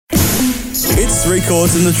It's Three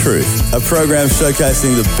Chords and the Truth, a program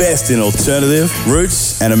showcasing the best in alternative,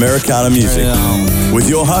 roots and Americana music. With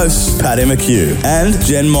your hosts, Paddy McHugh and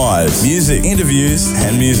Jen Myers. Music, interviews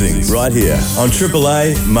and musings right here on Triple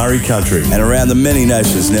A Murray Country and around the many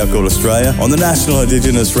nations now called Australia on the National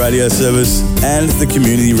Indigenous Radio Service and the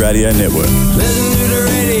Community Radio Network. Listen to the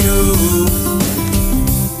radio.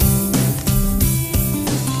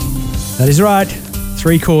 That is right.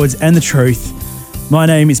 Three Chords and the Truth. My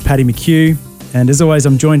name is Paddy McHugh, and as always,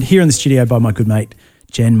 I'm joined here in the studio by my good mate,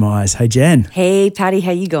 Jen Myers. Hey, Jen. Hey, Paddy.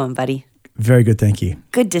 How you going, buddy? Very good, thank you.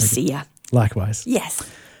 Good to see ya. Likewise. Yes.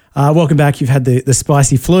 Welcome back. You've had the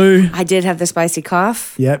spicy flu. I did have the spicy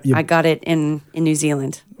cough. Yep. I got it in New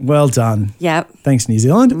Zealand. Well done. Yep. Thanks, New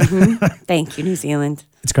Zealand. Mm-hmm. Thank you, New Zealand.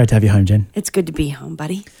 It's great to have you home, Jen. It's good to be home,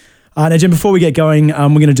 buddy. Now, Jen, before we get going, we're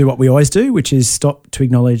going to do what we always do, which is stop to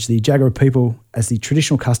acknowledge the Jagera people as the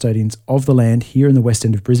traditional custodians of the land here in the West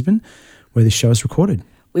End of Brisbane, where this show is recorded.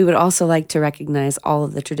 We would also like to recognize all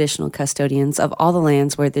of the traditional custodians of all the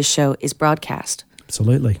lands where this show is broadcast.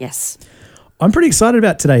 Absolutely. Yes. I'm pretty excited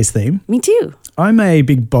about today's theme. Me too. I'm a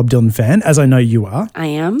big Bob Dylan fan, as I know you are. I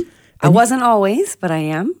am. I wasn't always, but I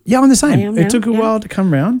am. Yeah, I'm the same. I am now, It took a while to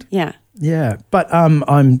come round. Yeah. Yeah, but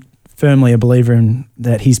I'm firmly a believer in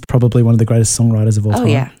that he's probably one of the greatest songwriters of all time.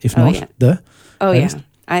 Yeah. If not the greatest.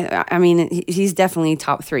 Yeah. I mean, he's definitely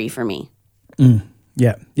top three for me.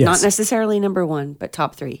 Yeah. Yes. Not necessarily number one, but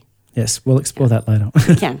top three. Yes, we'll explore that later.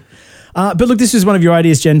 We can. But look, this was one of your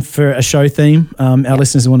ideas, Jen, for a show theme. Our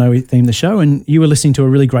listeners will know we themed the show, and you were listening to a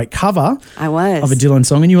really great cover I was. of a Dylan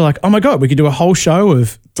song, and you were like, oh my God, we could do a whole show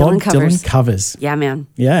of Dylan Bob covers. Dylan covers. Yeah, man.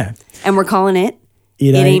 Yeah. And we're calling it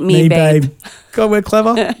It Ain't Me, Babe. Babe. God, we're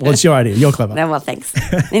clever. Well, it's your idea. You're clever. Well, thanks.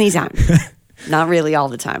 Anytime. Not really all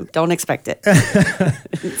the time. Don't expect it.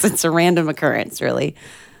 It's a random occurrence, really.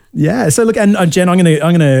 Yeah. So look, and Jen, I'm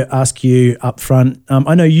gonna ask you up front.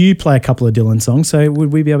 I know you play a couple of Dylan songs, so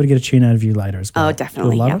would we be able to get a tune out of you later as well? Oh,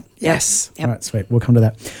 definitely. You'll love Yep. it? Yes. Yep. All right, sweet. We'll come to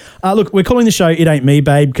that. Look, we're calling the show "It Ain't Me,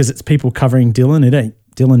 Babe" because it's people covering Dylan. It ain't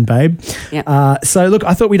Dylan, babe. Yep. So look,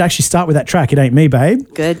 I thought we'd actually start with that track. It Ain't Me, Babe.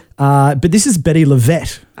 Good. But this is Bettye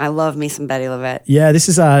LaVette. I love me some Bettye LaVette. Yeah, this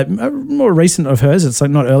is a more recent of hers. It's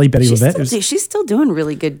like not early Bettye LaVette. She's still doing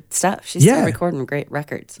really good stuff. She's still recording great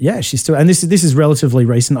records. Yeah, she's still, and this is relatively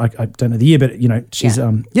recent. I don't know the year, but you know, she's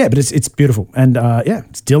but it's beautiful, and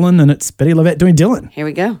it's Dylan and it's Bettye LaVette doing Dylan. Here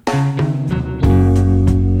we go.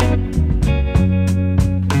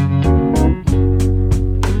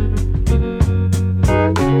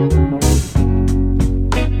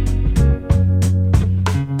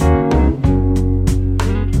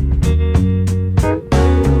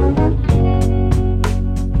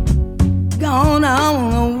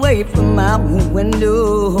 From my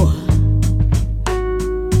window,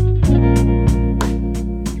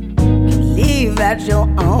 leave at your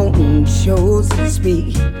own chosen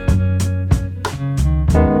speed.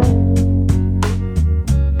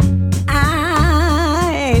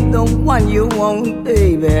 I ain't the one you want,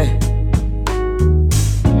 baby.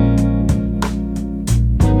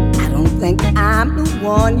 I don't think I'm the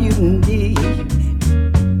one you need.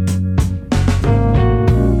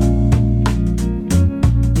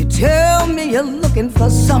 Tell me you're looking for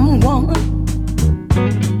someone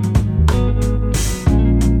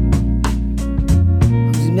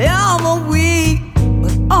who's never weak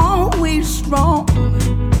but always strong,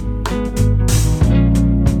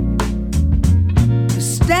 to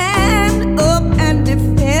stand up and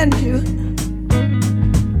defend you,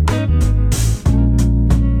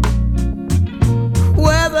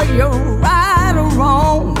 whether you're right or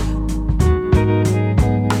wrong.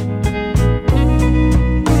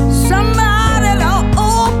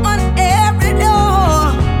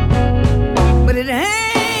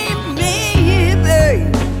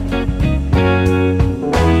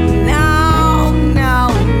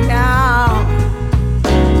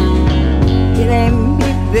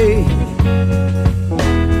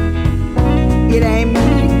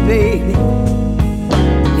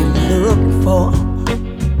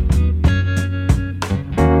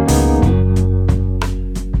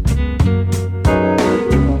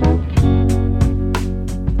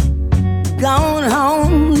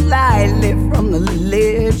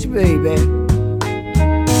 Baby,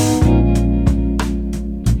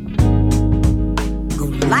 go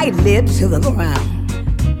lightly to the ground.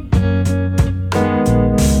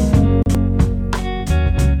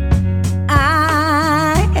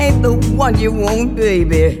 I ain't the one you want,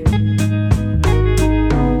 baby.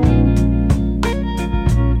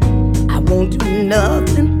 I won't do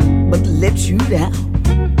nothing but let you down.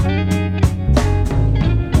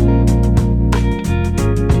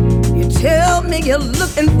 You tell me me you're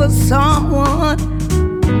looking for someone.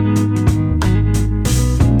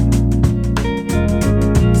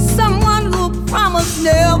 Someone who promised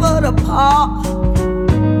never to part.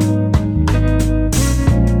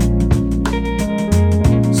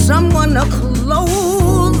 Someone to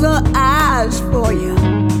close her eyes for you.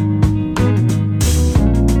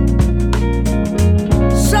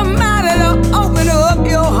 Somebody to open up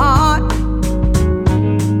your heart.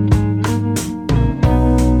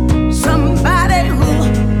 Somebody who'll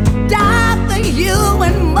die for you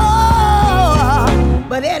and more.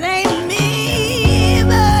 But it ain't me,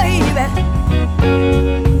 baby.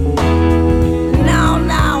 No,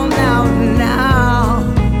 no, no, no.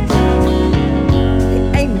 It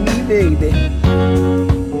ain't me, baby.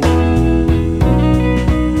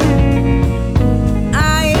 I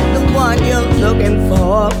ain't the one you're looking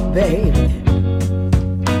for, baby.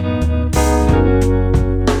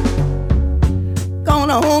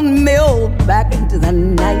 Gonna melt back into the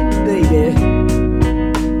night, baby.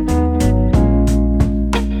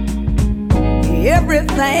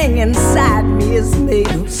 Everything inside me is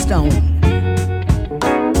made of stone.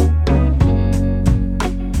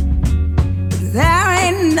 There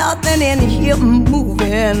ain't nothing in here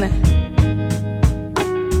moving.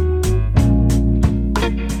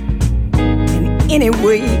 And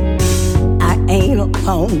anyway, I ain't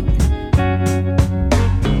alone.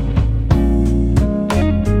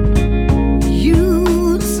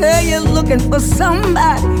 You say you're looking for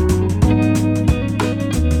somebody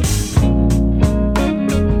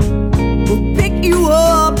who'll pick you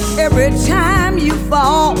up every time you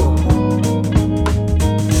fall.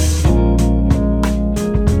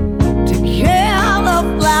 Together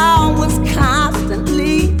flowers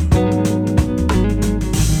constantly,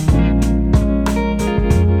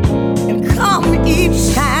 and come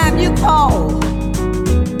each time you call.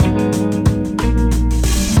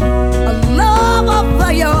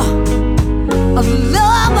 A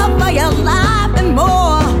lover for your life and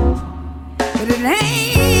more. But it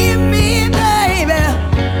ain't me, baby.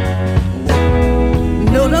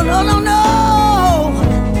 No, no, no, no, no.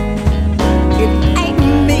 It ain't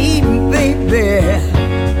me, baby.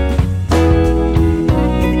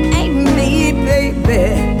 It ain't me, baby.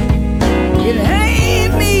 It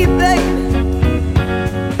ain't me, baby.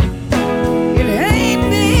 It ain't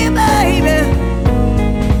me, baby.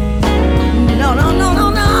 No, no, no, no,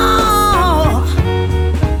 no.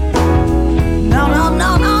 No, no, no,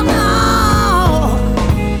 no, no.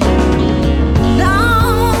 No,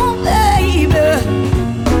 baby.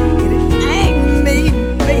 It ain't me,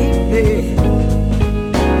 baby.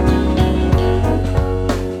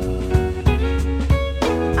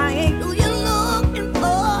 I ain't who you're looking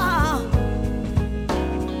for.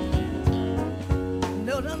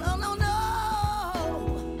 No, no, no, no, no.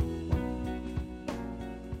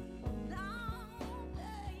 No,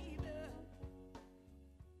 baby.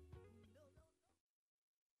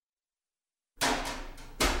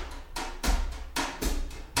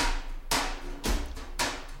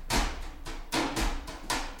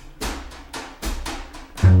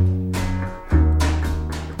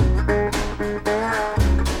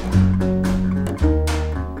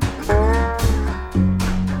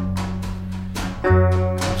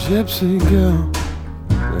 Gypsy girl,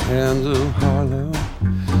 the hands of Harlem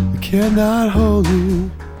cannot hold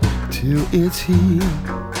you till it's heat.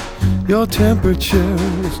 Your temperature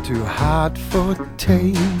is too hot for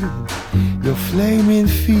tame. Your flaming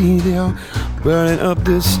feet are burning up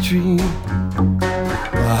the street.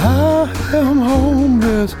 I am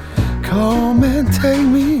homeless, come and take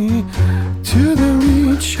me to the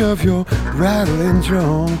reach of your rattling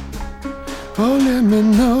drum. Oh, let me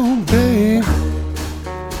know, babe,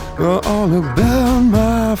 all about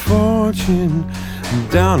my fortune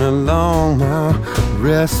down along my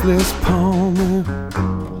restless palm.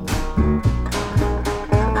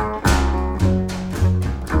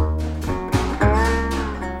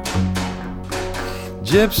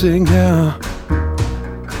 Gypsy girl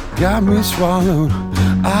got me swallowed.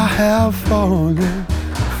 I have fallen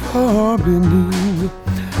far beneath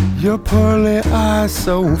your pearly eyes,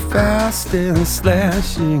 so fast and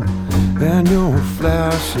slashing, and your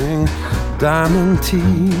flashing diamond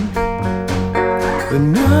teeth. The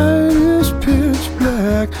night is pitch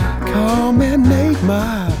black. Come and make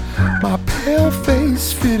my pale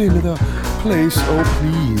face fit into the place. Oh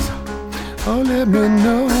please, oh let me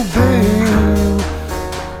know, babe.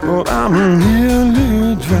 Oh, I'm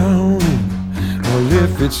nearly drowning. Well,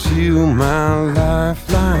 if it's you, my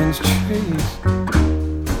lifeline's chase.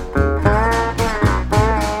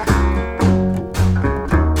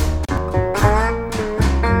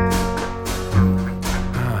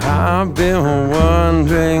 I've been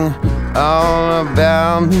wondering all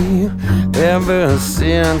about me ever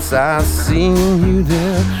since I seen you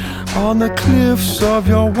there on the cliffs of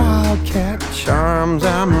your wildcat charms.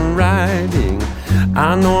 I'm riding,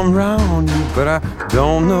 I know I'm round you, but I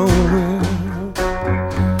don't know where.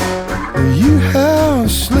 You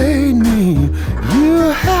have slayed me, you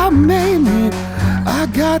have made me. I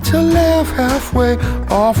got to laugh halfway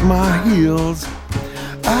off my heels.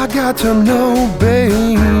 I got to know,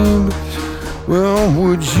 babe, well,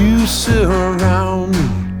 would you sit around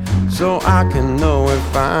me so I can know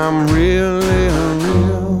if I'm really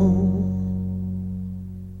real?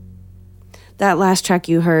 That last track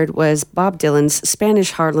you heard was Bob Dylan's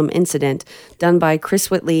Spanish Harlem Incident, done by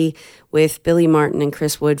Chris Whitley with Billy Martin and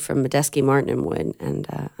Chris Wood from Medeski, Martin and Wood. And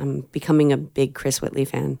I'm becoming a big Chris Whitley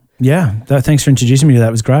fan. Yeah, thanks for introducing me to that.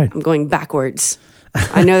 It was great. I'm going backwards.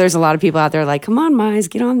 I know there's a lot of people out there like, come on, Mize,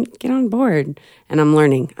 get on board. And I'm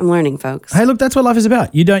learning, folks. Hey, look, that's what life is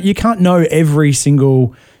about. You can't know every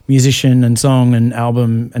single musician and song and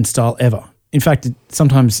album and style ever. In fact, it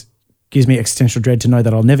sometimes gives me existential dread to know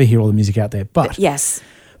that I'll never hear all the music out there. But yes.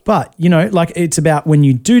 But, like it's about when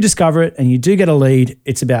you do discover it and you do get a lead,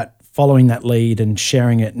 it's about following that lead and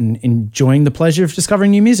sharing it and enjoying the pleasure of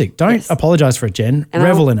discovering new music. Don't apologize for it, Jen. And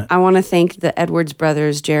revel in it. I want to thank the Edwards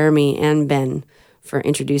brothers, Jeremy and Ben, for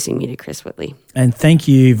introducing me to Chris Whitley. And thank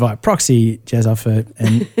you via proxy, Jazza, for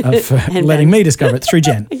letting me discover it through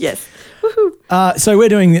Jen. Yes. So we're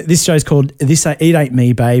doing this show's called This It Ain't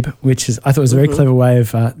Me, Babe, which is I thought was a very clever way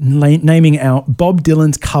of naming our Bob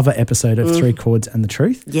Dylan's cover episode of Three Chords and the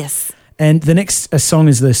Truth. Yes. And the next song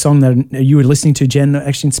is the song that you were listening to, Jen, that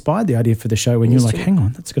actually inspired the idea for the show when you were like, hang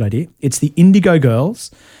on, that's a good idea. It's the Indigo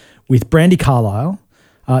Girls with Brandi Carlile.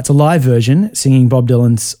 It's a live version singing Bob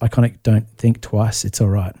Dylan's iconic Don't Think Twice, It's All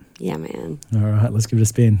Right. Yeah, man. All right, let's give it a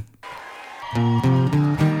spin.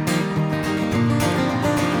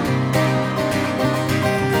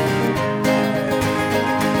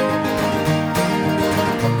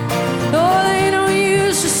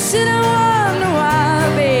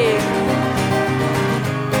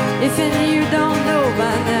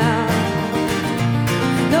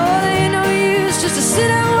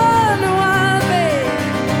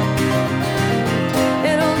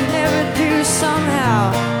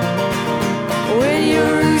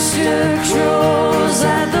 Crows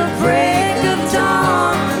at the break of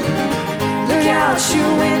dawn. Look out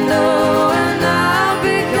your window and I'll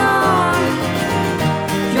be gone.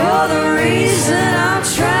 You're the reason I'm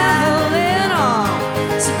traveling on.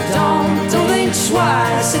 So don't think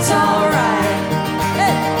twice, it's alright.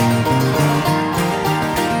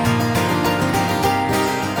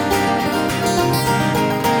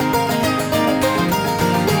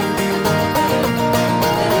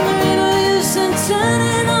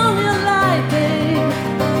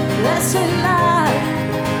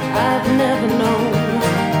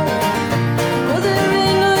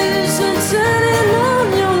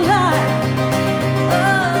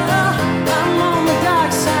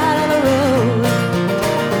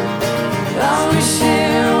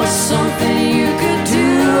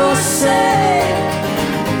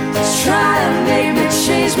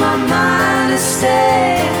 My mind to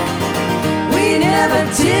stay. We never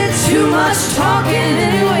did too much talking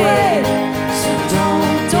anyway. So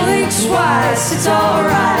don't think twice, it's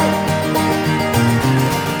alright.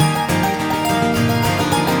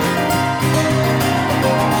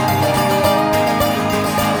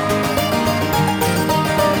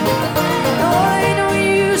 Oh, ain't no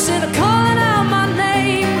use in calling out my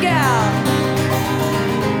name, gal,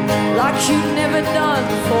 like you never done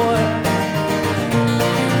before.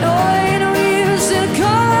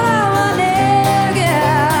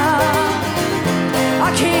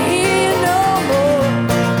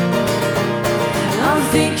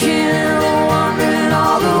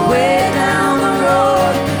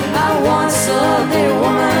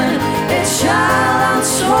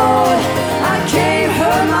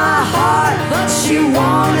 She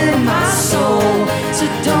wanted my soul, so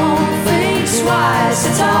don't think twice,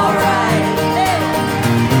 it's alright.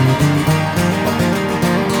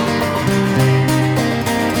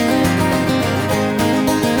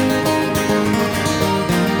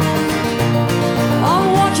 I'm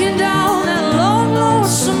walking down that long,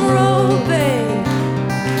 lonesome road, babe.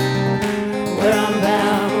 Where I'm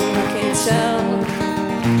bound, I can't tell.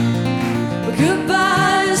 But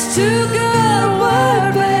goodbye is too good a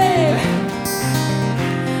word, babe.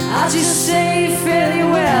 I'll just say fairly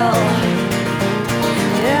well.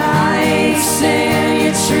 Yeah, I ain't saying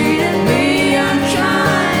you treated me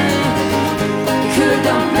unkind. You could've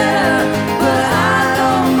done better, but I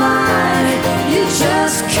don't mind. You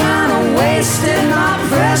just kinda wasted my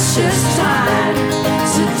precious time.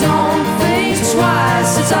 So don't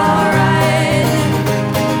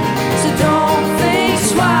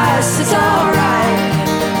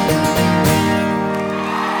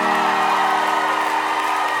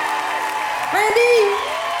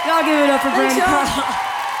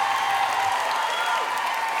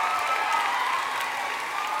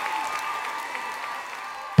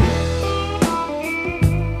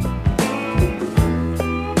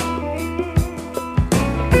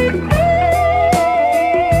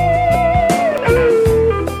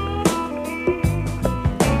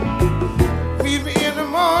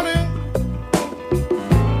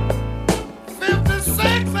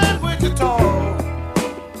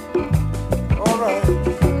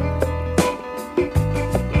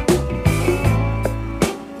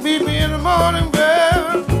morning,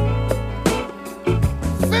 baby.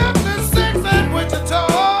 56 at Wichita.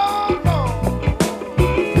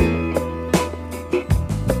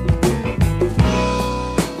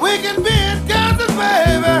 We can be in Kansas,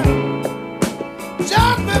 baby,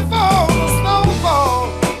 just before the snowfall.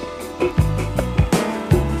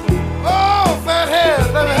 Oh, fat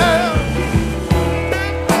head, let me have.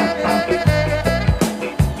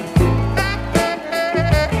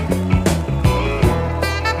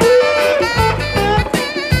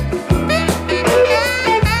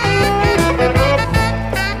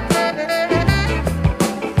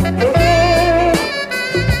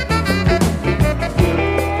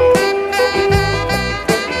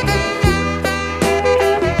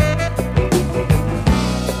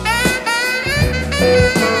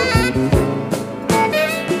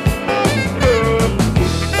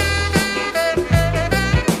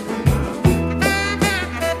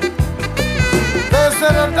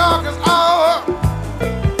 The darkest hour,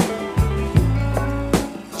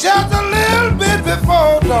 just a little bit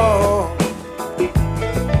before dawn.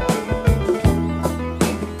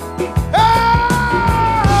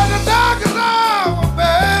 Ah, the darkest hour,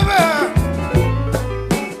 baby,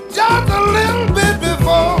 just a little bit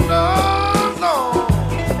before dawn. No.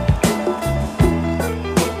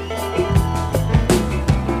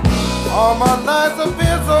 All my nights have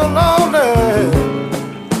been so lonely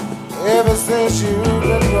ever since you've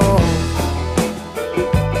been gone.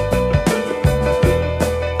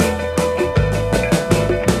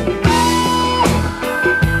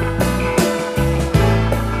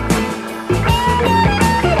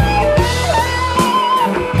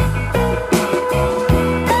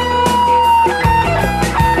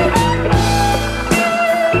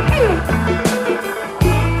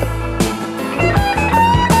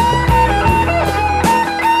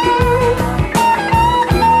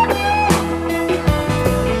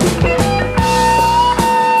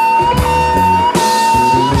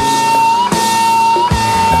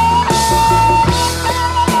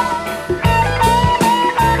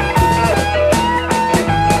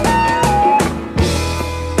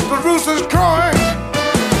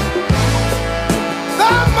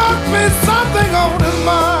 Something on his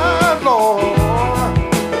mind, Lord.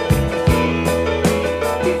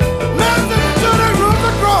 Listen to the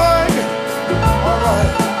rooster crowing. All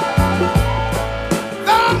right.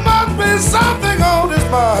 There must be something on his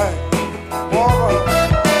mind. All right.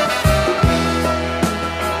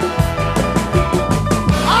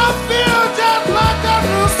 I feel just like that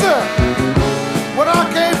rooster when I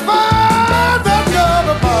can't find that girl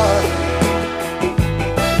of mine.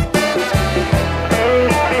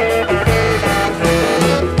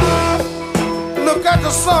 Look at the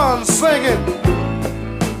sun singing,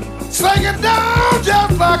 singing down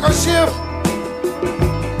just like a ship.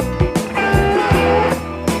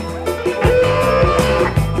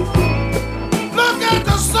 Look at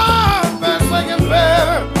the sun, man, singing,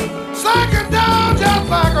 baby, singing down just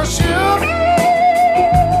like a ship.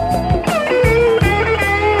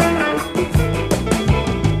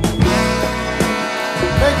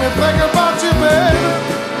 Make me think about you, baby,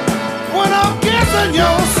 when I'm kissing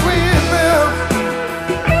your sweet lips.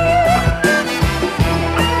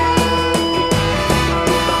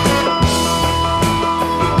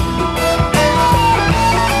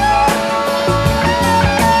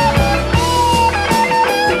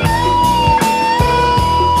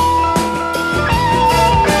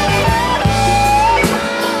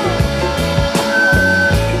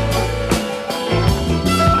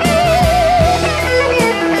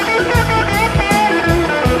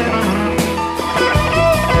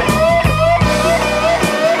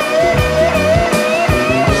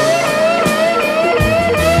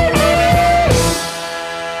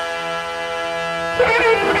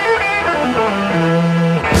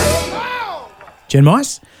 Jen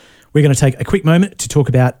Mice, we're going to take a quick moment to talk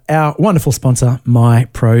about our wonderful sponsor, My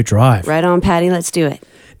Pro Drive. Right on, Patty. Let's do it.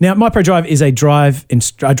 Now, My Pro Drive is a driver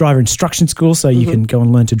instruction school, so you can go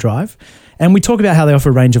and learn to drive. And we talk about how they offer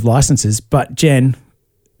a range of licenses. But Jen,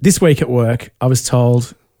 this week at work, I was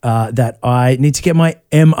told that I need to get my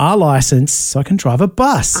MR license so I can drive a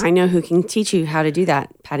bus. I know who can teach you how to do that,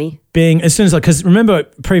 Patty. Because remember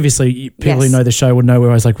previously, people Yes. who know the show would know where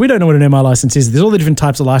I was like, we don't know what an MR license is. There's all the different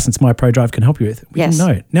types of license My Pro Drive can help you with. We Yes. didn't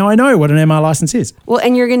know. Now I know what an MR license is. Well,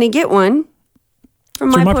 and you're going to get one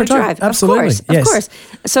from Through My Pro Drive. Absolutely. Of Yes. course.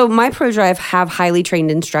 So My Pro Drive have highly trained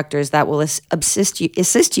instructors that will assist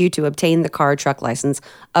you to obtain the car or truck license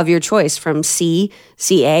of your choice from C,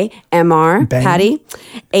 CA, MR, Bang. Patty,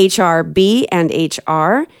 HRB and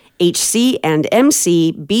HR, HC and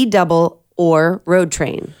MC, B double, or road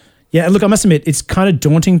train. Yeah, look, I must admit, it's kind of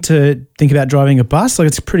daunting to think about driving a bus. Like,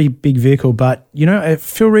 it's a pretty big vehicle, but, I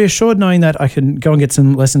feel reassured knowing that I can go and get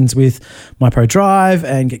some lessons with MyPro Drive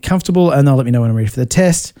and get comfortable, and they'll let me know when I'm ready for the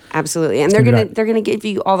test. Absolutely. And they're gonna give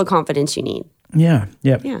you all the confidence you need. Yeah.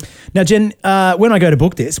 Yeah. Now, Jen, when I go to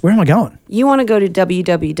book this, where am I going? You want to go to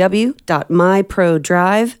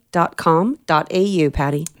www.myprodrive.com.au,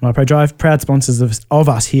 Patty. MyPro Drive, proud sponsors of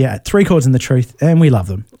us here at Three Chords and the Truth, and we love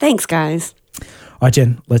them. Thanks, guys. All right,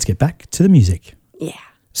 Jen, let's get back to the music. Yeah.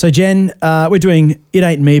 So, Jen, we're doing It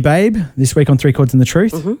Ain't Me, Babe, this week on Three Chords and the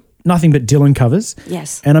Truth. Mm-hmm. Nothing but Dylan covers.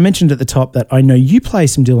 Yes. And I mentioned at the top that I know you play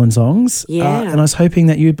some Dylan songs. Yeah. And I was hoping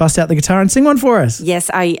that you'd bust out the guitar and sing one for us.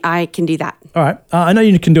 Yes, I can do that. All right. I know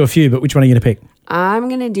you can do a few, but which one are you going to pick? I'm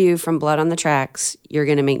going to do From Blood on the Tracks, You're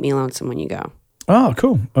Going to Make Me Lonesome When You Go. Oh,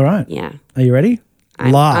 cool. All right. Yeah. Are you ready?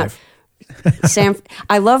 Live. Sam,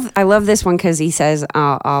 I love this one because he says,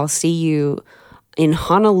 I'll see you in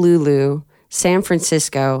Honolulu, San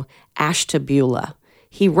Francisco, Ashtabula.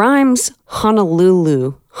 He rhymes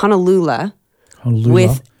Honolulu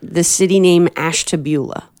with the city name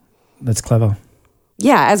Ashtabula. That's clever.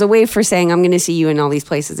 Yeah, as a way for saying I'm going to see you in all these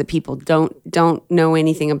places that people don't know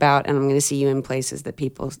anything about, and I'm going to see you in places that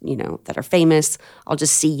people, that are famous. I'll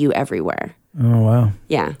just see you everywhere. Oh, wow.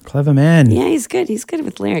 Yeah. Clever man. Yeah, he's good. He's good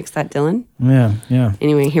with lyrics, that Dylan. Yeah.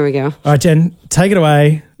 Anyway, here we go. All right, Jen, take it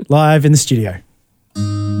away live in the studio.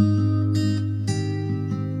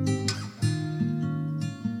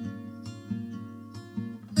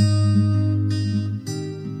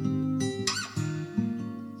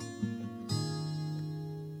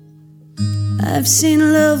 I've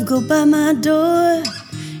seen love go by my door.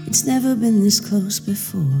 It's never been this close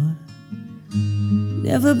before.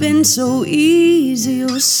 Never been so easy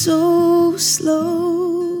or so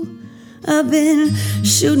slow. I've been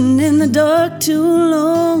shooting in the dark too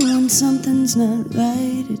long. When something's not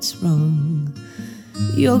right, it's wrong.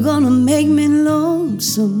 You're gonna make me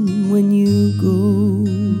lonesome when you go.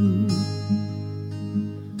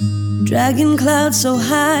 Dragging clouds so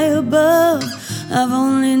high above, I've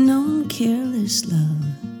only known careless love.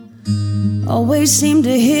 Always seemed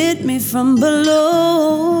to hit me from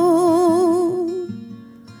below.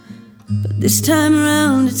 But this time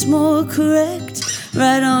around it's more correct.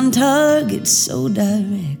 Right on target, so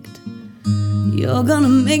direct. You're gonna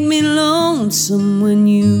make me lonesome when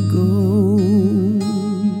you go.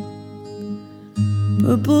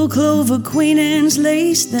 Purple clover, Queen Anne's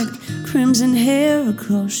lace, that crimson hair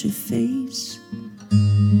across your face.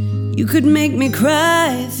 You could make me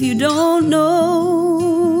cry if you don't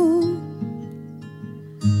know.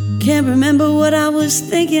 Can't remember what I was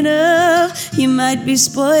thinking of. You might be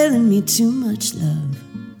spoiling me too much, love.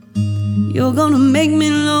 You're gonna make me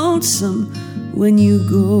lonesome when you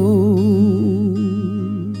go.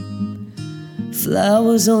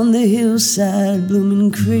 Flowers on the hillside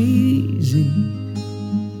blooming crazy.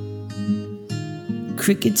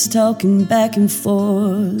 Crickets talking back and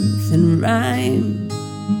forth in rhyme.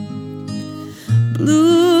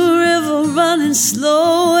 Blue river running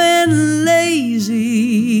slow and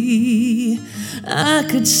lazy. I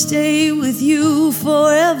could stay with you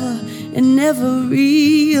forever and never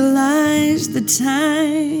realize the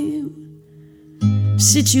time.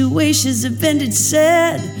 Situations have ended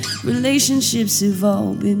sad. Relationships have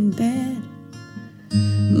all been bad.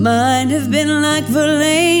 Mine have been like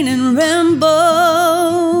Verlaine and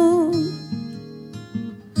Rambo.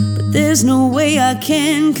 But there's no way I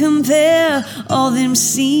can compare all them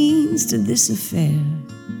scenes to this affair.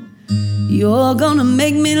 You're gonna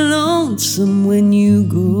make me lonesome when you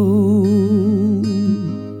go.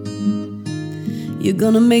 You're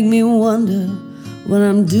gonna make me wonder what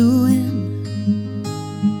I'm doing.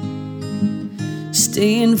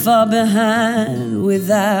 Staying far behind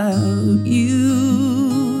without you.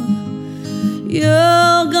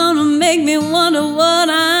 You're gonna make me wonder what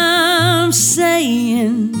I'm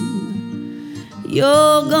saying.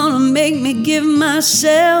 You're gonna make me give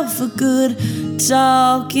myself a good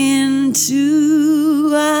talking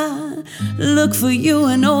to. I look for you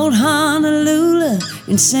in old Honolulu,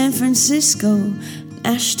 in San Francisco,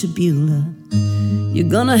 Ashtabula. You're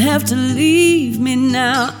gonna have to leave me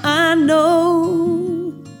now, I know.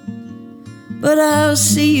 But I'll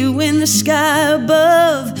see you in the sky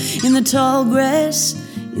above, in the tall grass,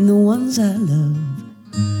 in the ones I love.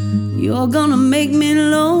 You're gonna make me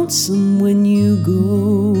lonesome when you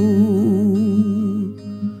go.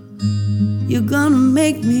 You're gonna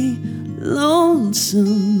make me lonesome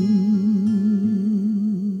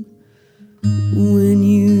when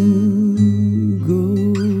you go.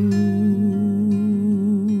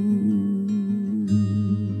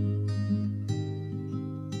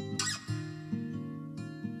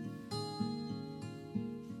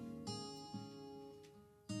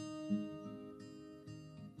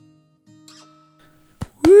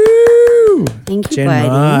 Thank you, Jen buddy.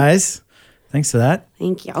 Mize. Thanks for that.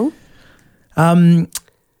 Thank you. I'm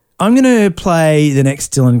going to play the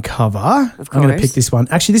next Dylan cover. Of I'm going to course. pick this one.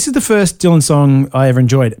 Actually, this is the first Dylan song I ever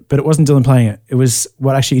enjoyed, but it wasn't Dylan playing it. It was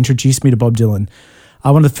what actually introduced me to Bob Dylan.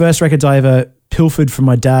 One of the first records I ever pilfered from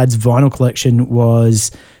my dad's vinyl collection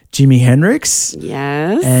was Jimi Hendrix.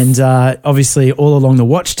 Yes. And obviously, All Along the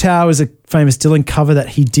Watchtower is a famous Dylan cover that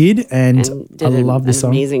he did, and did I love this an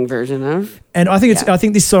song. amazing version of. And I think I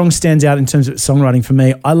think this song stands out in terms of songwriting for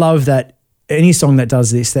me. I love that any song that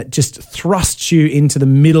does this, that just thrusts you into the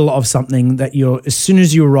middle of something that as soon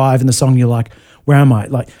as you arrive in the song, you're like, where am I?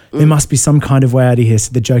 Like, there must be some kind of way out of here.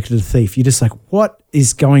 So the Joker to the Thief. You're just like, what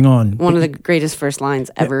is going on? One of the greatest first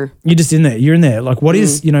lines ever. You're just in there. You're in there. Like, what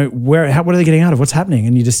is, what are they getting out of? What's happening?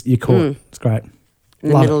 And you're caught. It's great. In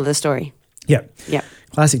the Love middle it. of the story. Yeah. Yeah.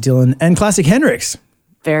 Classic Dylan and classic Hendrix.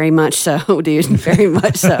 Very much so, dude. Very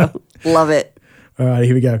much so. Love it. All right,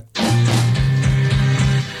 here we go.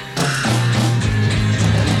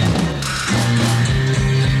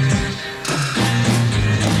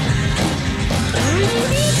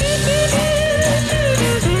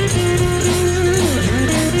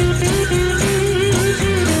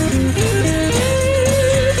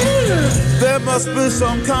 There must be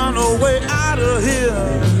some kind of way out of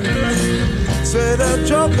here. Say the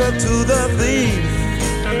Joker to the thief.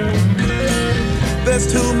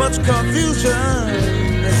 There's too much confusion.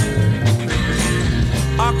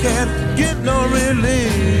 I can't get no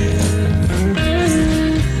relief.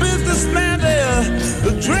 Businessman there,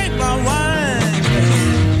 drink my wine.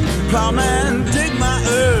 Plowman, dig my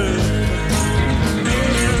earth.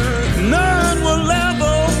 None will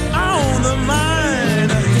level on the mine.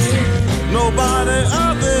 Nobody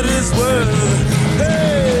of it is worth.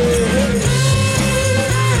 Hey.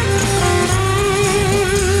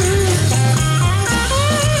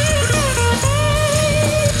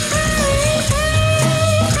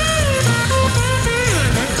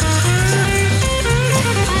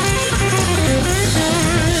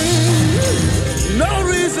 No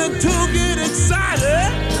reason to get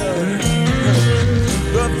excited.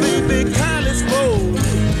 The thief be kind exposed.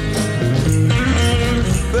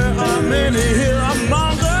 There are many here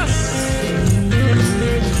among us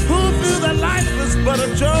who feel that life is but a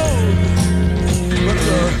joke.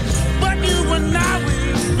 But you and I,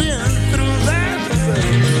 we've been through that,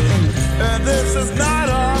 and this is not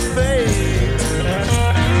our fate.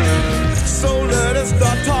 So let us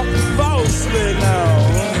start talking falsely now.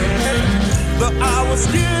 The hour's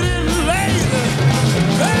getting late.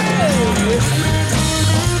 Hey!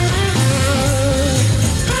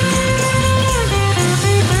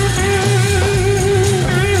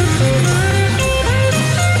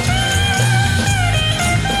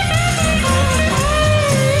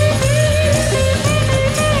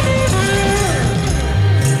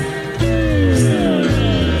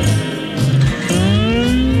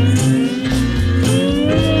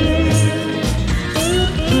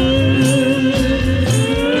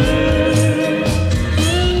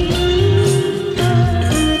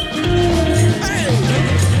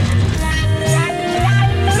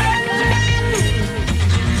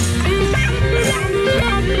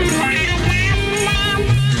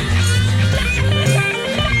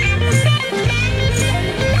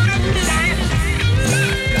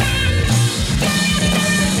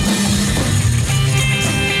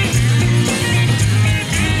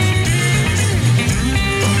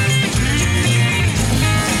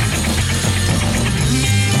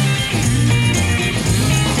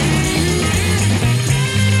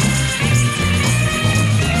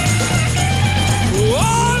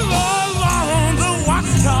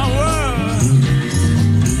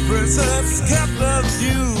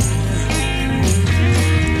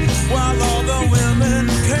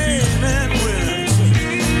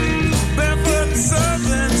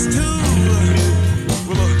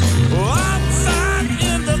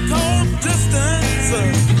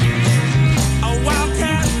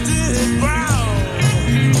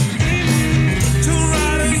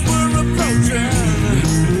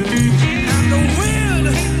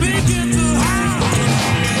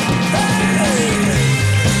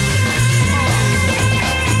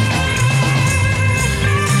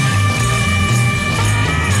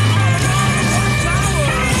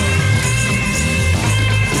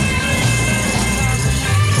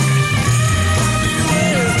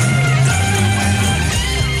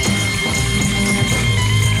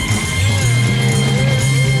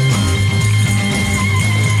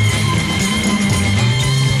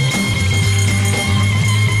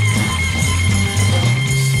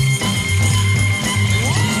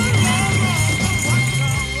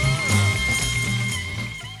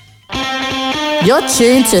 You're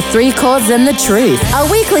tuned to Three Chords and the Truth, a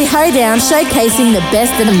weekly hoedown showcasing the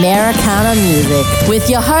best in Americana music with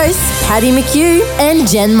your hosts, Paddy McHugh and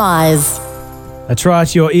Jen Myers. That's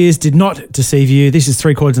right, your ears did not deceive you. This is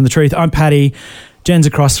Three Chords and the Truth. I'm Paddy, Jen's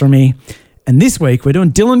across from me, and this week we're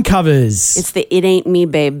doing Dylan covers. It's the It Ain't Me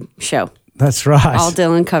Babe show. That's right. All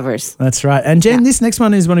Dylan covers. That's right. And Jen, This next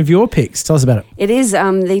one is one of your picks. Tell us about it. It is.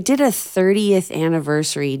 They did a 30th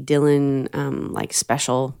anniversary Dylan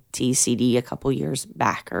special CD a couple years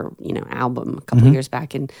back, or album a couple years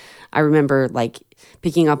back, and I remember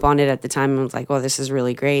picking up on it at the time and was like, "Oh, this is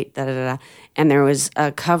really great." Da, da, da, da. And there was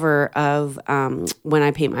a cover of "When I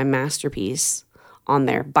Paint My Masterpiece" on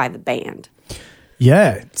there by the band.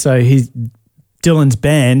 Yeah. So Dylan's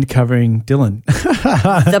band covering Dylan.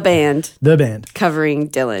 The band. The band. Covering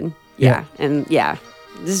Dylan. Yeah. And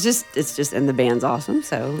it's just and the band's awesome.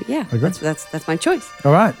 So yeah, that's my choice.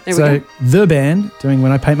 All right. There we go. The band doing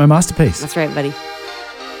When I Paint My Masterpiece. That's right, buddy.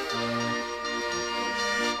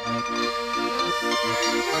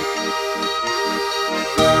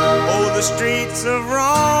 Oh, the streets of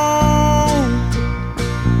Rome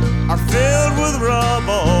are filled with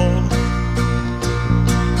rubble.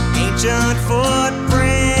 Ancient footprints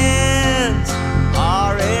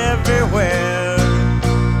are everywhere.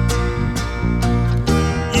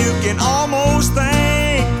 You can almost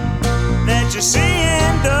think that you're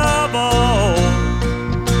seeing double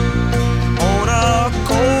on a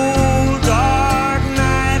cold, dark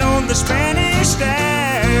night on the Spanish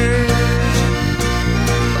stairs.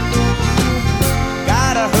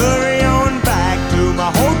 Gotta hurry on back to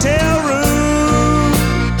my hotel room,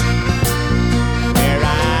 where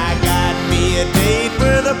I got me a date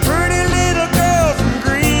with a pretty little girl from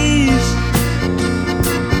Greece.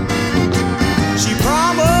 She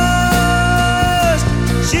promised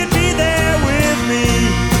she'd be there with me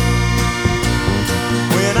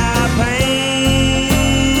when I paint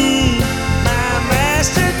my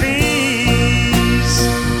masterpiece.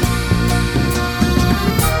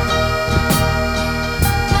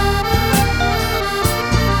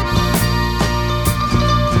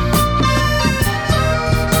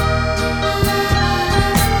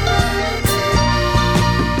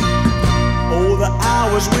 Oh, the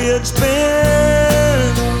hours we'd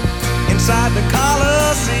spend inside the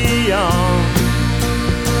Coliseum,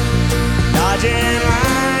 dodging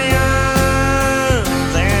lions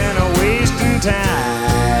and wasting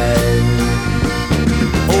time.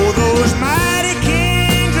 Oh, those mighty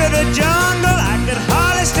kings of the jungle, I could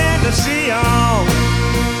hardly stand to see 'em.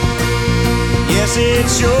 Yes, it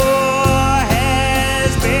sure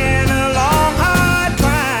has been a long, hard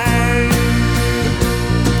climb.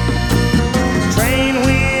 Train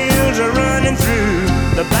wheels are running through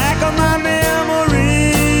the back of my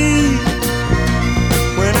memory,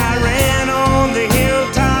 when I ran on the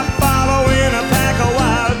hilltop following a pack of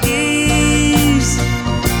wild geese.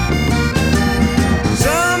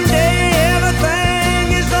 Someday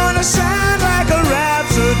everything is gonna sound like a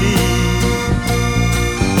rhapsody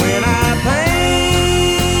when I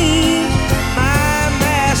paint my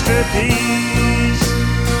masterpiece.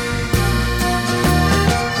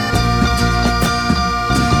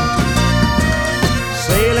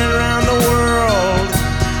 Sailing around the world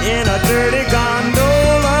in a dirty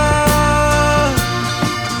gondola.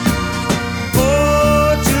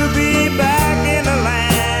 Oh, to be back in the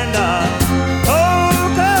land of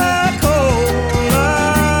Coca-Cola.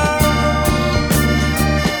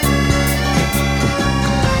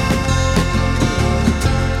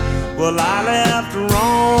 Well, I left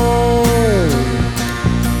Rome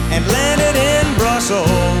and landed in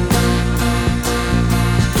Brussels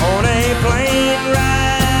on a plane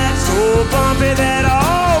ride so bumpy that I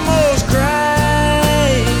almost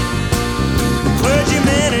cried.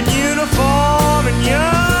 Clergymen in uniform and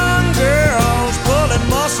young girls pulling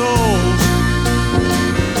muscles.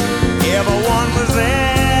 Everyone was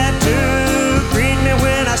there to greet me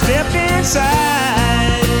when I stepped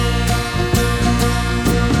inside.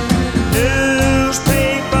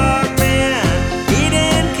 Newspaper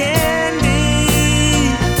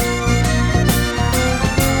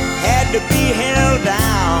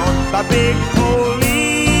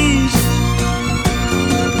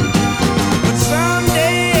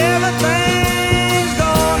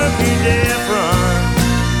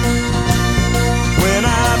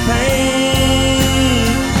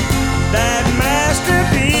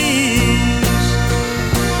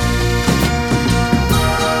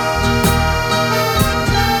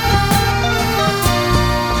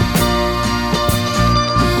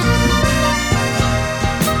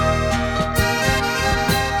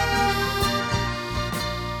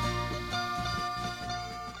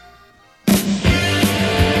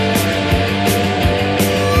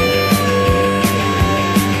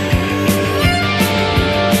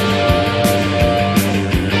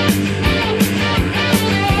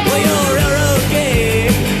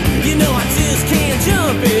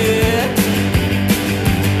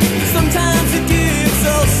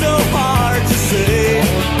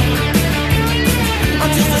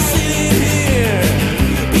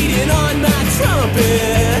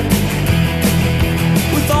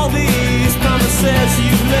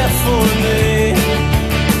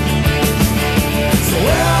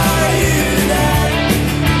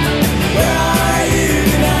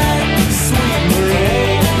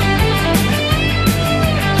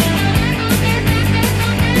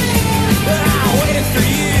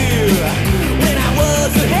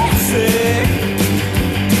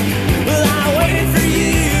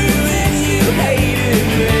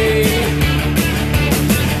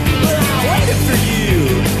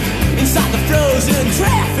beside the frozen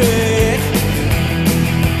traffic.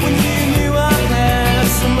 When you knew I had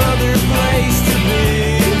some other place to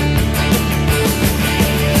be.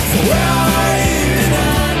 So where are you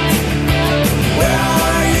tonight? Where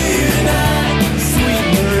are you tonight, sweet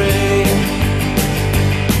Marie?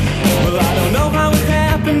 Well, I don't know how it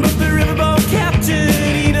happened, but the riverboat captain,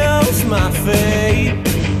 he knows my fate.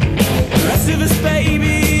 The rest of us,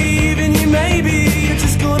 baby, even you, maybe you're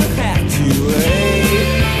just gonna have to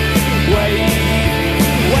wait, wait,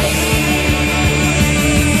 wait,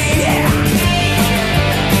 yeah.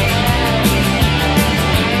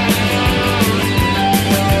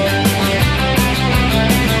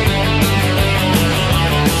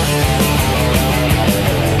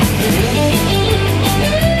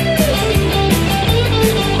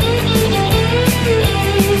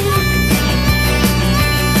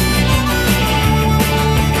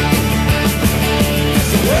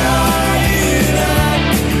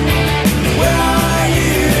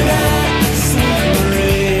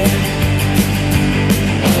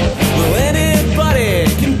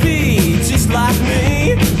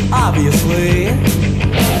 Obviously,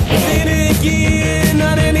 but then again,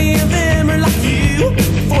 not any of them are like you.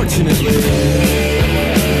 Fortunately,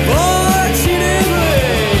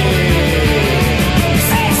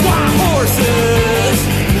 six wild horses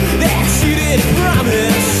that you didn't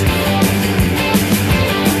promise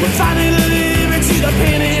were finally delivered to the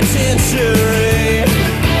penitentiary.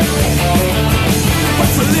 But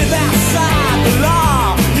to live outside the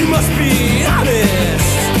law, you must be honest,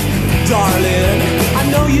 darling. I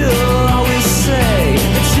know you'll always say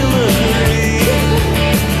that you'll agree.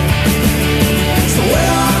 So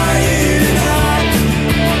where are you tonight?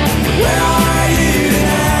 Where are you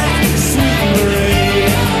tonight, sweet Marie?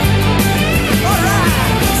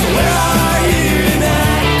 Alright, so where are you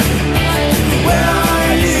tonight? Where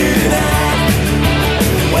are you tonight?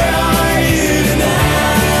 Where are you tonight,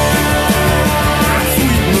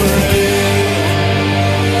 sweet Marie?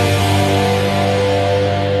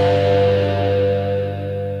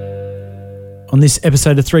 On this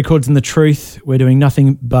episode of Three Chords and the Truth, we're doing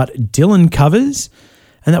nothing but Dylan covers.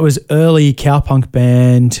 And that was early cowpunk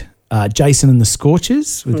band Jason and the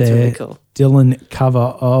Scorchers with That's their really cool. Dylan cover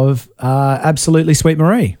of Absolutely Sweet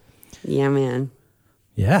Marie. Yeah, man.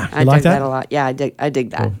 Yeah, I you like dig that that? a lot. Yeah, I dig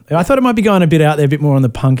that. Cool. I thought it might be going a bit out there, a bit more on the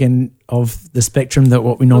punk end of the spectrum than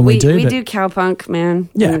what we normally do. We but do cowpunk, man.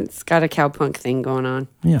 Yeah. And it's got a cowpunk thing going on.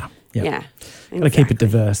 Yeah. Yeah. Got to keep it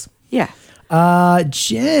diverse. Yeah.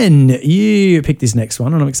 Jen, you picked this next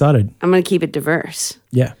one, and I'm excited. I'm going to keep it diverse.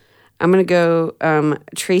 Yeah. I'm going to go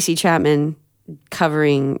Tracy Chapman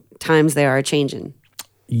covering Times They Are Changing.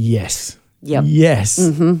 Yes. Yep. Yes.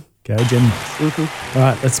 Mm-hmm. Go, Jen. Mm-hmm. All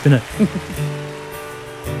right, let's spin it.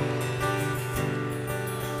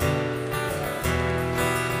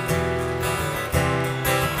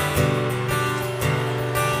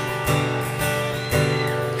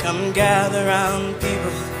 Come gather round,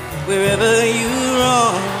 people, wherever you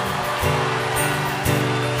roam,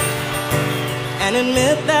 and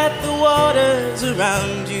admit that the waters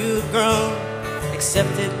around you have grown.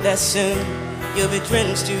 Accept it that soon you'll be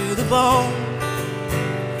drenched to the bone.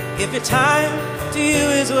 If your time to you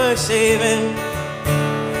is worth saving,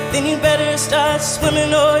 then you better start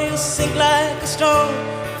swimming or you'll sink like a stone.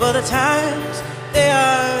 For the times, they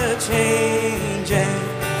are changing.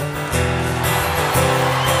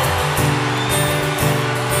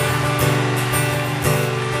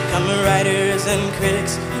 Come writers and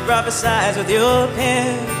critics who prophesize with your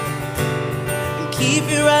pen, and keep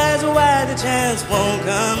your eyes wide, the chance won't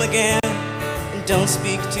come again. And don't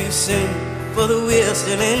speak too soon, for the wheel's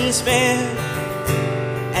still in spin,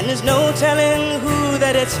 and there's no telling who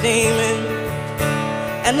that it's naming.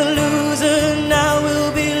 And the loser now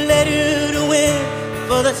will be later to win,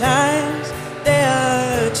 for the times, they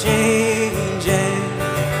are changing.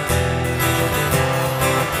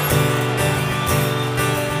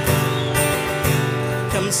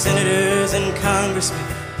 Senators and congressmen,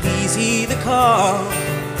 please heed the call.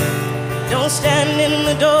 Don't stand in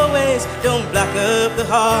the doorways, don't block up the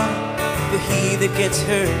hall. For he that gets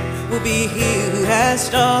hurt will be he who has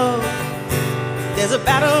stalled. There's a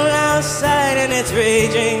battle outside and it's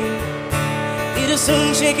raging. It'll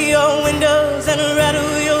soon shake your windows and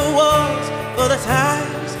rattle your walls. For the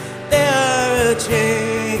times, they are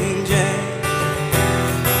changing.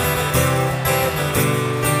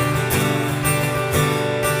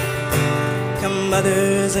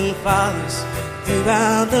 Mothers and fathers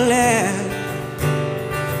throughout the land,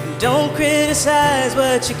 don't criticize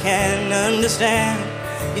what you can't understand.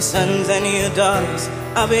 Your sons and your daughters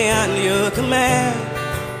are beyond your command.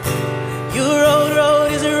 Your old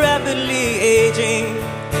road is rapidly aging.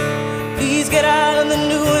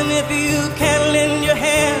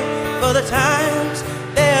 the times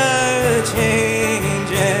they're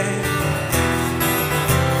changing.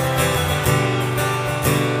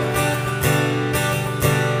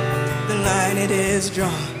 The line it is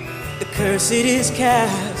drawn, the curse it is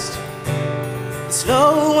cast. The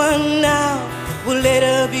slow one now will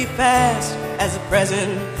later be past, as the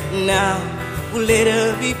present now will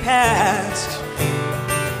later be past.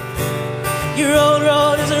 Your old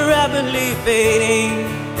road is rapidly fading,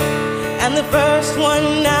 and the first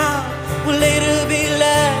one now will later be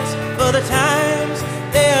last, for the times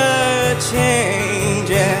they are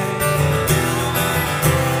changing.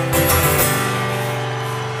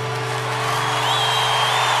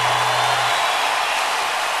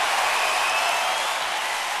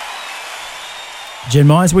 Jen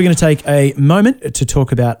Myers, we're going to take a moment to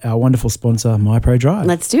talk about our wonderful sponsor, MyProDrive.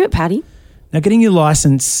 Let's do it, Patty. Now, getting your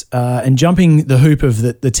license and jumping the hoop of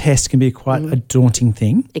the test can be quite a daunting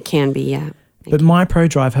thing. It can be, yeah. But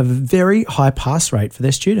MyProDrive have a very high pass rate for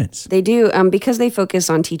their students. They do, because they focus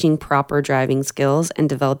on teaching proper driving skills and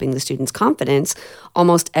developing the student's confidence.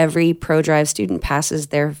 Almost every ProDrive student passes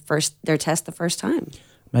their test the first time.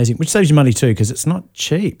 Amazing, which saves you money too, because it's not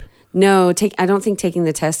cheap. No, I don't think taking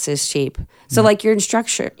the tests is cheap. So like your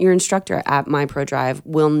instructor at MyProDrive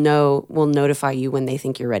will notify you when they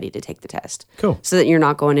think you're ready to take the test. Cool. So that you're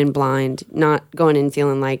not going in blind, not going in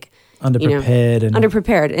feeling like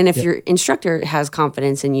underprepared. And if your instructor has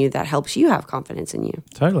confidence in you, that helps you have confidence in you.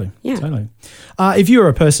 Totally. Yeah. Totally. If you're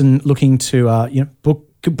a person looking to book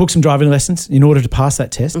some driving lessons in order to pass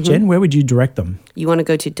that test, Jen, where would you direct them? You want to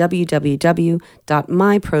go to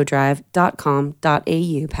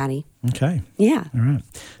www.myprodrive.com.au, Patty. Okay. Yeah. All right.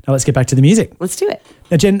 Now let's get back to the music. Let's do it.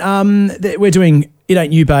 Now, Jen, we're doing It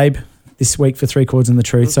Ain't You, Babe this week for 3 Chords and the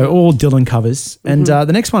Truth. So all Dylan covers. And the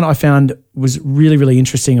next one I found was really, really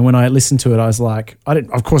interesting. And when I listened to it, I was like,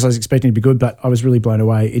 of course I was expecting it to be good, but I was really blown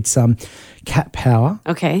away. It's Cat Power.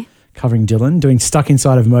 Okay. Covering Dylan, doing Stuck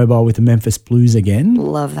Inside of Mobile with the Memphis Blues again.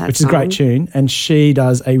 Love that which song. is a great tune. And she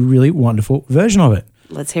does a really wonderful version of it.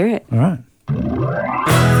 Let's hear it. All right.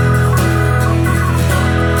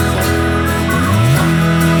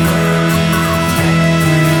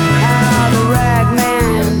 How the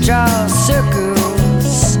ragman draws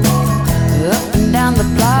circles up and down the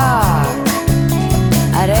block.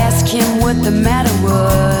 I'd ask him what the matter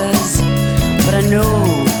was, but I know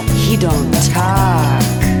he don't talk.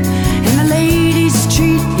 And the ladies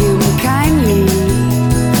treat him kindly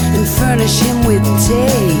and furnish him with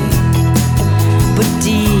tea. But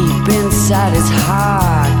deep inside his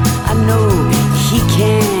heart, I know he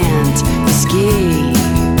can't escape.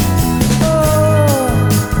 Oh,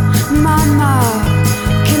 mama,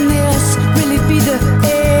 can this really be the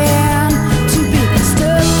end? To be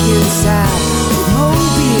stuck inside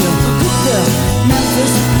Mobile with the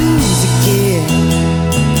Memphis Blues again.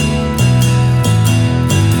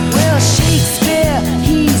 Well, Shakespeare,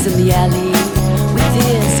 he's in the alley with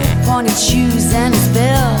his pointed shoes and his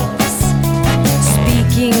bells,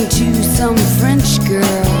 speaking to some French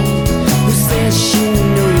girl who says she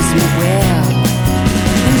knows me well.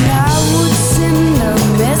 And I would send a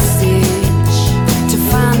message to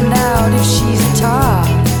find out if she's talked,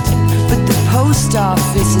 but the post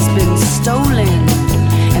office has been stolen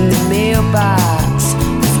and the mailbox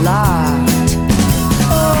is locked.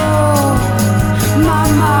 Oh,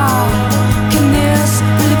 mama, can this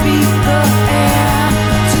really be the end?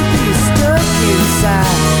 To be stuck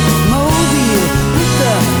inside Mobile with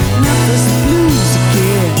the Memphis Blues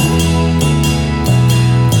again.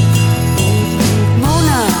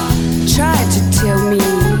 Mona tried to tell me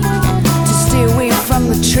to stay away from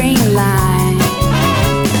the train line.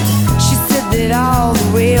 She said that all the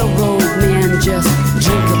railroad men just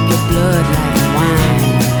drink up your blood like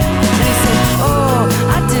wine. And he said, oh,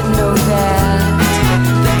 I didn't know that.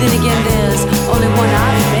 But then again, there's only one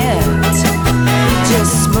I've met. He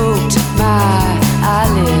just smoked my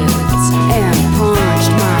eyelids and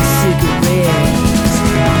punched my cigarettes.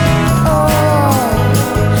 Oh,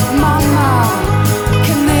 mama,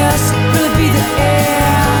 can this really be the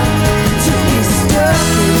end? To be stuck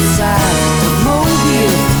inside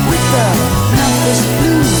Mobile with the Memphis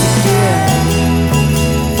Blues again.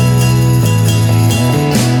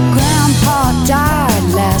 Grandpa died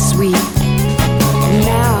last week, and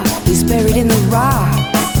now he's buried in the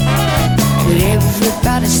rocks.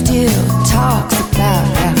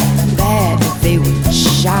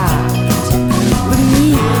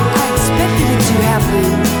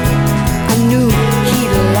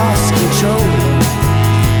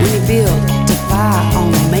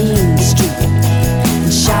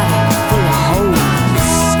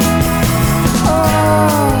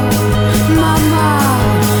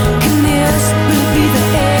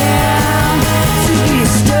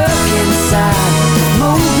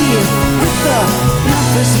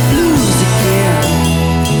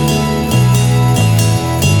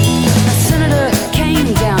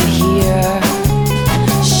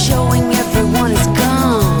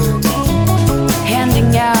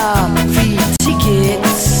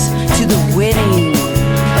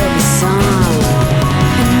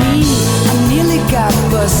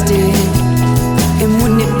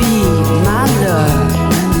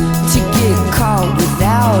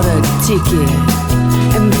 naked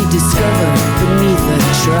and be discovered beneath a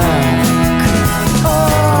truck.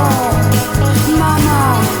 Oh, mama,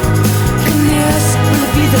 can this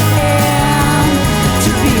really be the end? To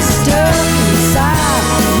be stuck inside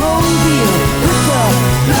a mobile with the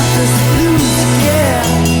Memphis Blues again.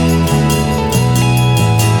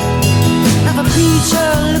 Now the preacher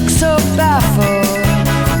looked so baffled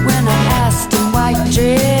when I asked him white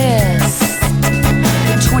dress.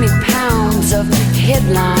 The 20 pounds of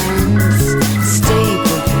headlines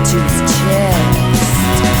stapled to his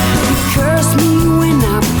chest. He cursed me when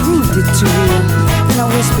I proved it to him. Then I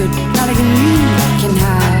whispered, not even you can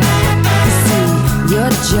hide. You see,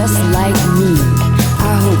 you're just like me.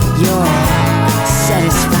 I hope you're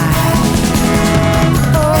satisfied.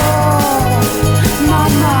 Oh,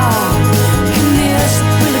 mama, can this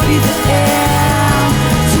really be the end?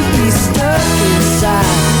 To be stuck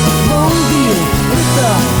inside a mobile with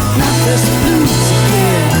the Memphis Blues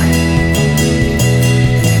again.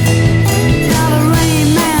 Now the Rain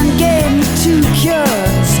Man gave me 2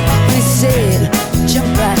 cures. He said,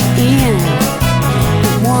 jump right in.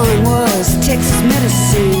 One was Texas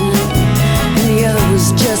medicine, and the other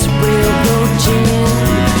was just railroad gin.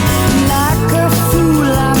 Like a fool,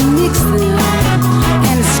 I mixed them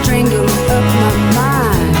and strangled up my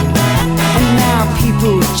mind. And now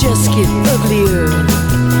people just get uglier,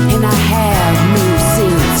 and I have no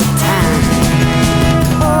sense of time.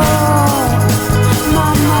 Oh,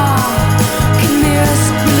 mama, can this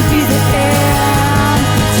really be the end?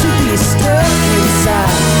 To be stuck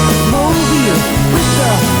inside Mobile with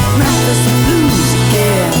the Memphis Blues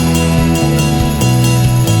again.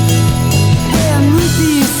 When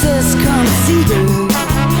Ruthie says come see them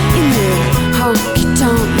in the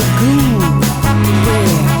honky-tonk lagoon,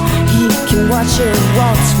 where he can watch her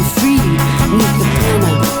waltz for free beneath the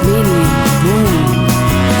Panamanian moon.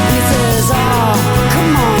 And he says, oh,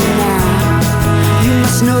 come on now, you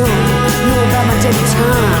must know about my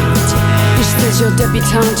debutante. He says your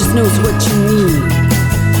debutante just knows what you need,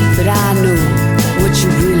 but I know what you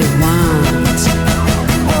really want.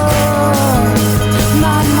 Oh,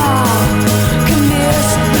 mama, can this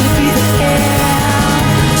really be the end?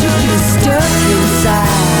 To be stuck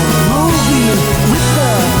inside Mobile with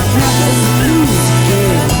the Memphis Blues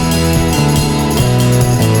again.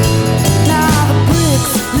 Now the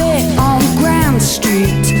bricks lay on Grand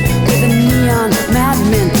Street where the neon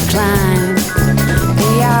madmen climb.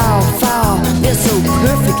 They all fall there so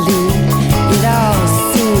perfectly, it all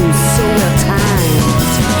seems so well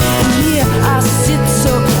timed. And here I sit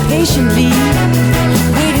so patiently,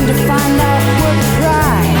 waiting to find out what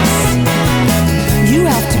price you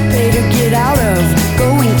have to pay to get out of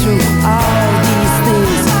going through all these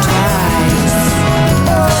things twice.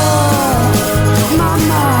 Oh,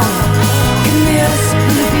 mama, can this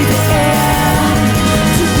really be the end?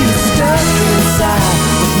 To be stuck inside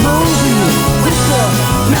Mobile with the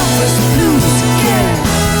Memphis Blues again.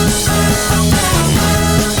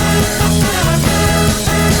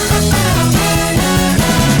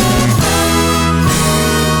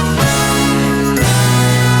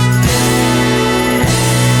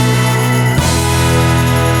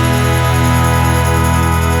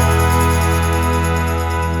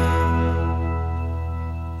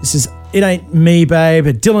 This is It Ain't Me, Babe,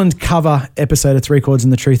 a Dylan cover episode of 3 Chords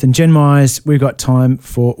and the Truth. And Jen Myers, we've got time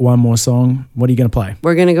for one more song. What are you going to play?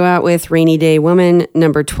 We're going to go out with Rainy Day Woman,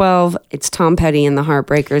 number 12. It's Tom Petty and the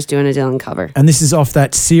Heartbreakers doing a Dylan cover. And this is off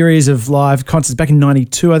that series of live concerts back in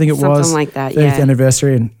 92, I think it was. Something like that, 30th yeah.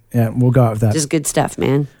 anniversary. And yeah, we'll go out with that. Just good stuff,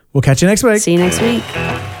 man. We'll catch you next week. See you next week.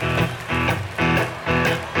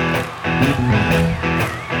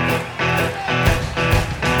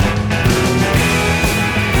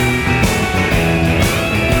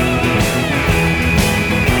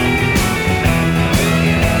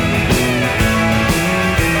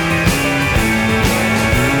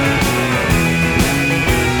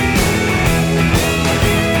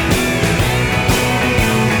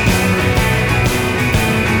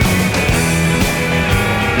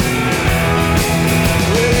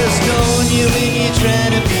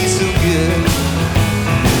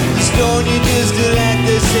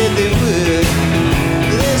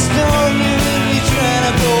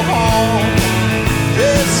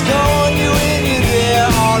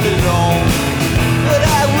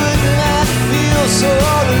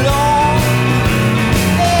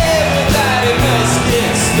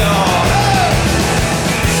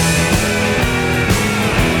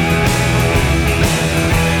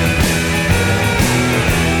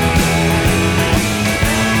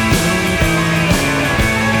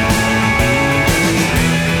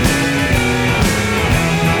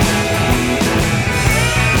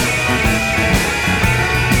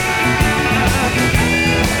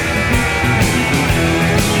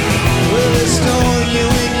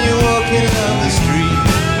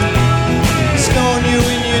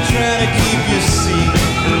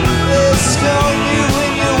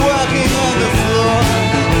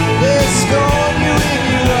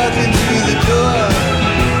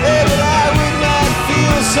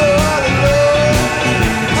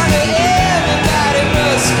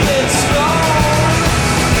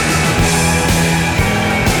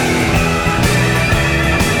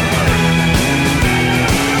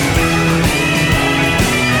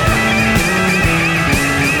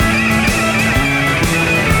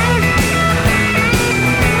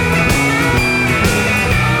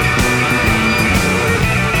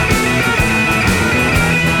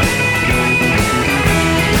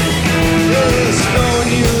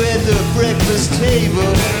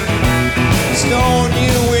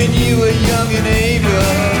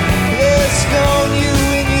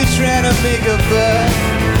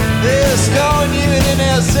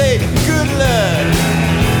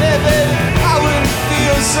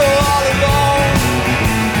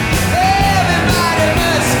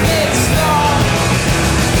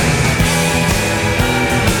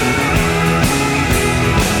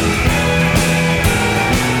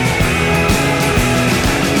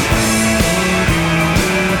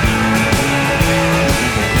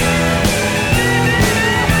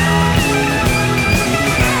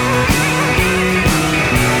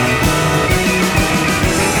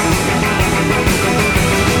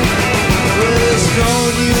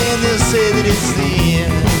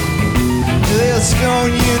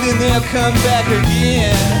 I'll come back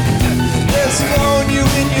again. They'll stone you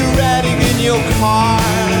when you're riding in your car.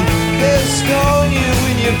 They'll stone you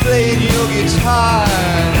when you're playing your guitar.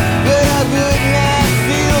 But I would not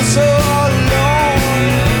feel so alone.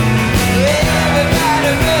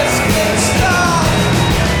 Everybody must get stoned.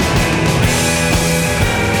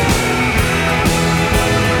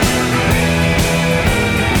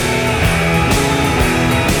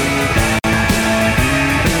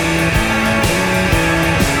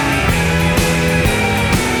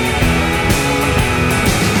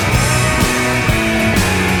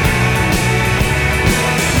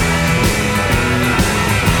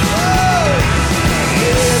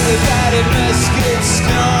 Everybody must get stoned.